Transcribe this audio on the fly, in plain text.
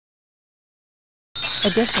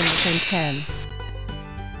Addition within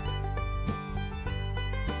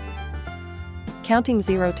 10. Counting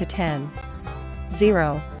 0 to 10.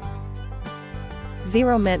 0.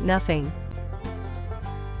 0 meant nothing.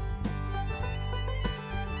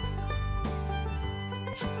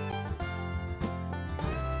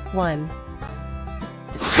 1.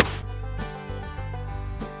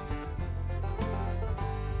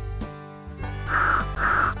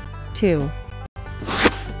 2.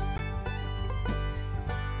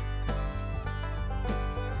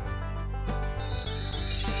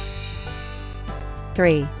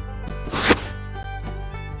 3.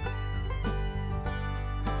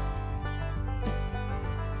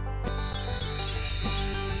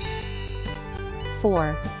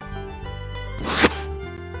 4.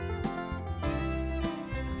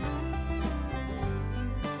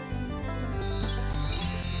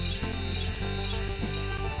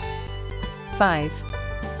 5.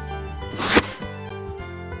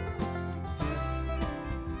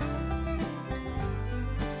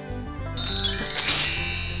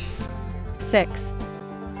 6.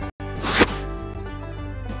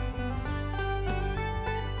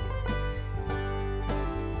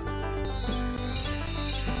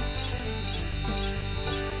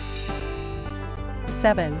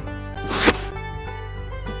 7.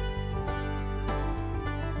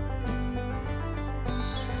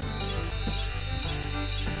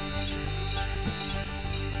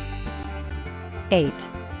 8.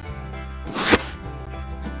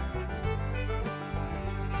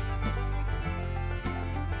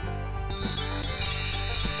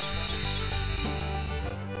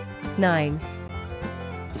 9.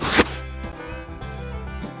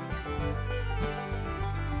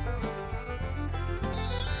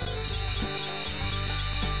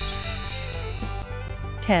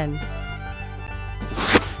 10. 10.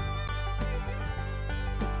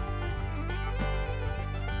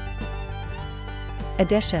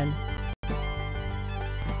 Addition.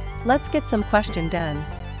 Let's get some question done.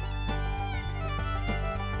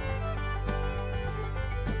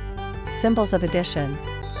 Symbols of addition.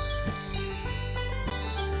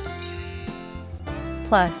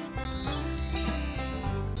 Plus.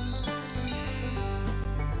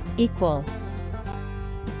 Equal.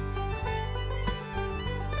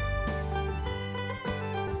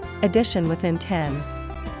 Addition within 10.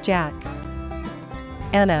 Jack.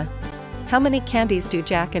 Anna. How many candies do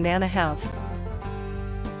Jack and Anna have?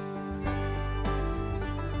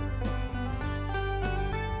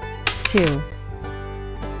 Two.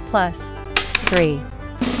 Plus 3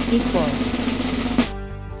 equal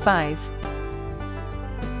 5.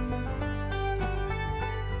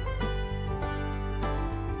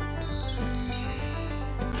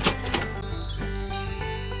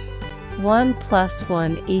 One plus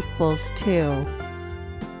 1 equals 2.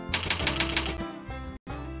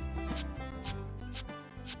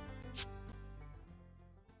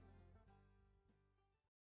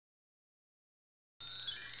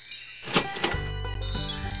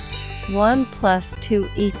 One plus 2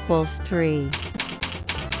 equals 3.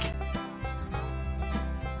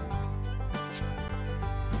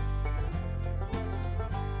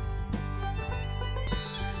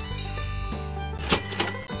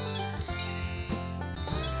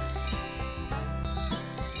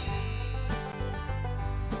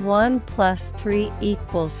 One plus 3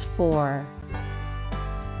 equals 4.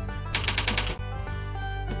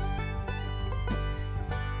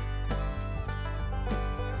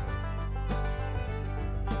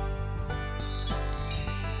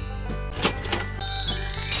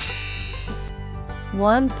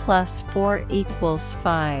 One plus 4 equals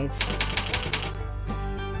 5.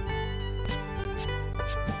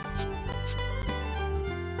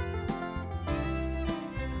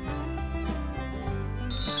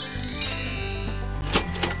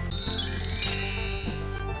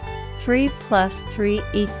 Three plus 3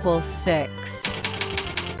 equals 6.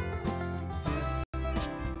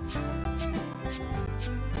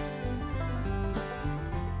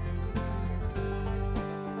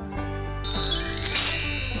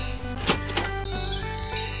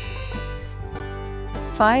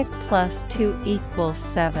 Five plus 2 equals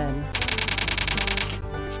 7.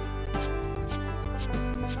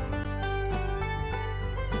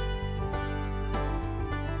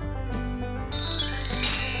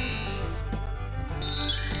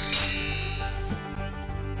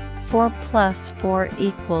 Four plus 4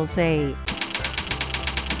 equals 8.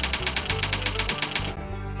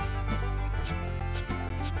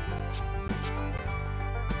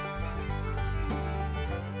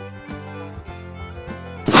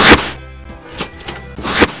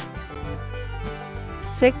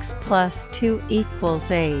 Six plus 2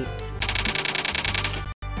 equals 8.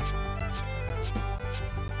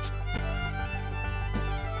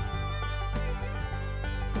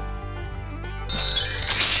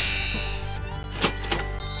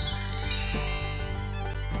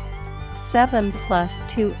 7 plus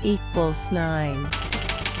 2 equals 9.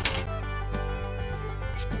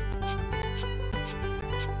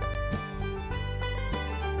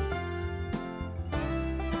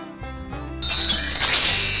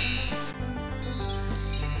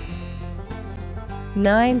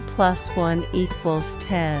 9 plus 1 equals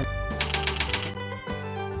 10.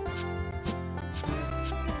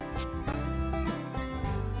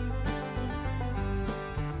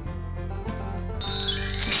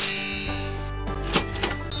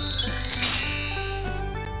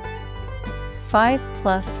 5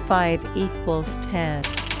 plus 5 equals 10.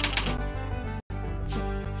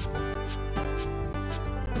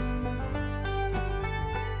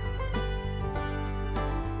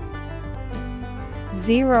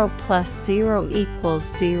 0 plus 0 equals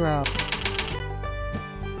 0.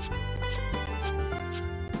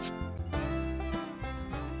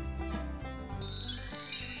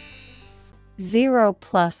 0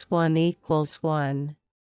 plus 1 equals 1.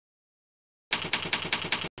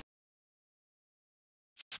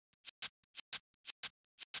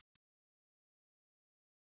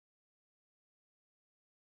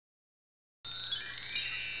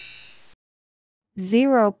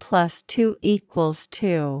 0 plus 2 equals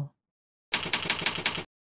 2.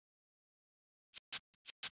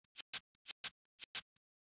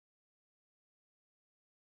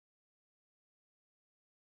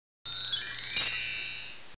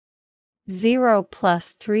 0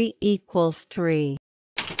 plus 3 equals 3.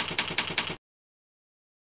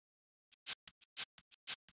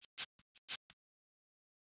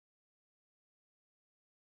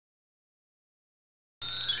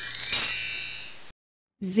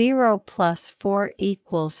 0 plus 4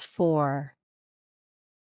 equals 4.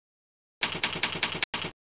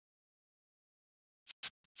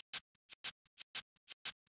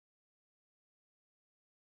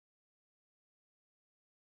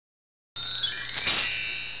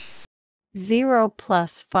 0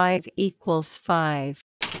 plus 5 equals 5.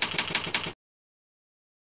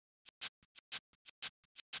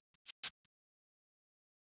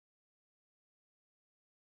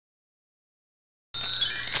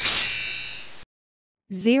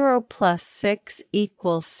 0 plus 6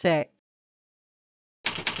 equals 6.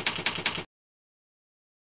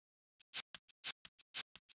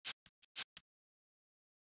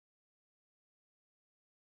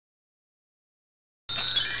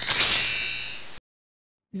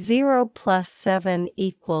 0 plus 7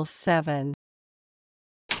 equals 7.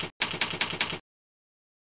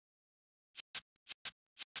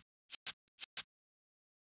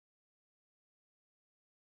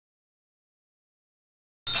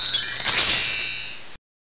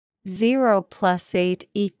 0 plus 8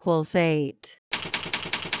 equals 8.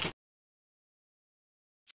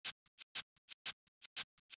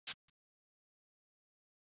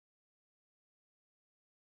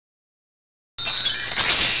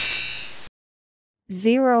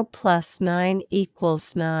 0 plus 9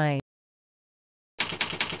 equals 9.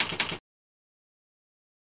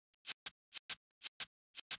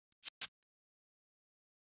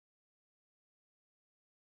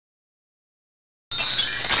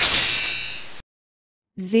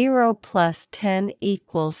 0 plus 10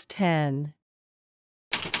 equals 10.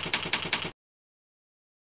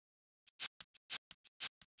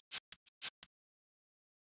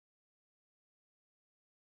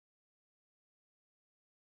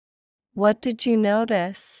 'What did you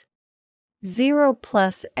notice? 0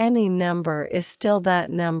 plus any number is still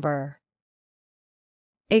that number.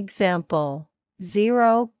 Example: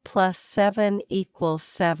 0 plus 7 equals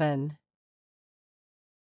 7.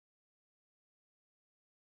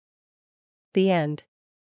 The end.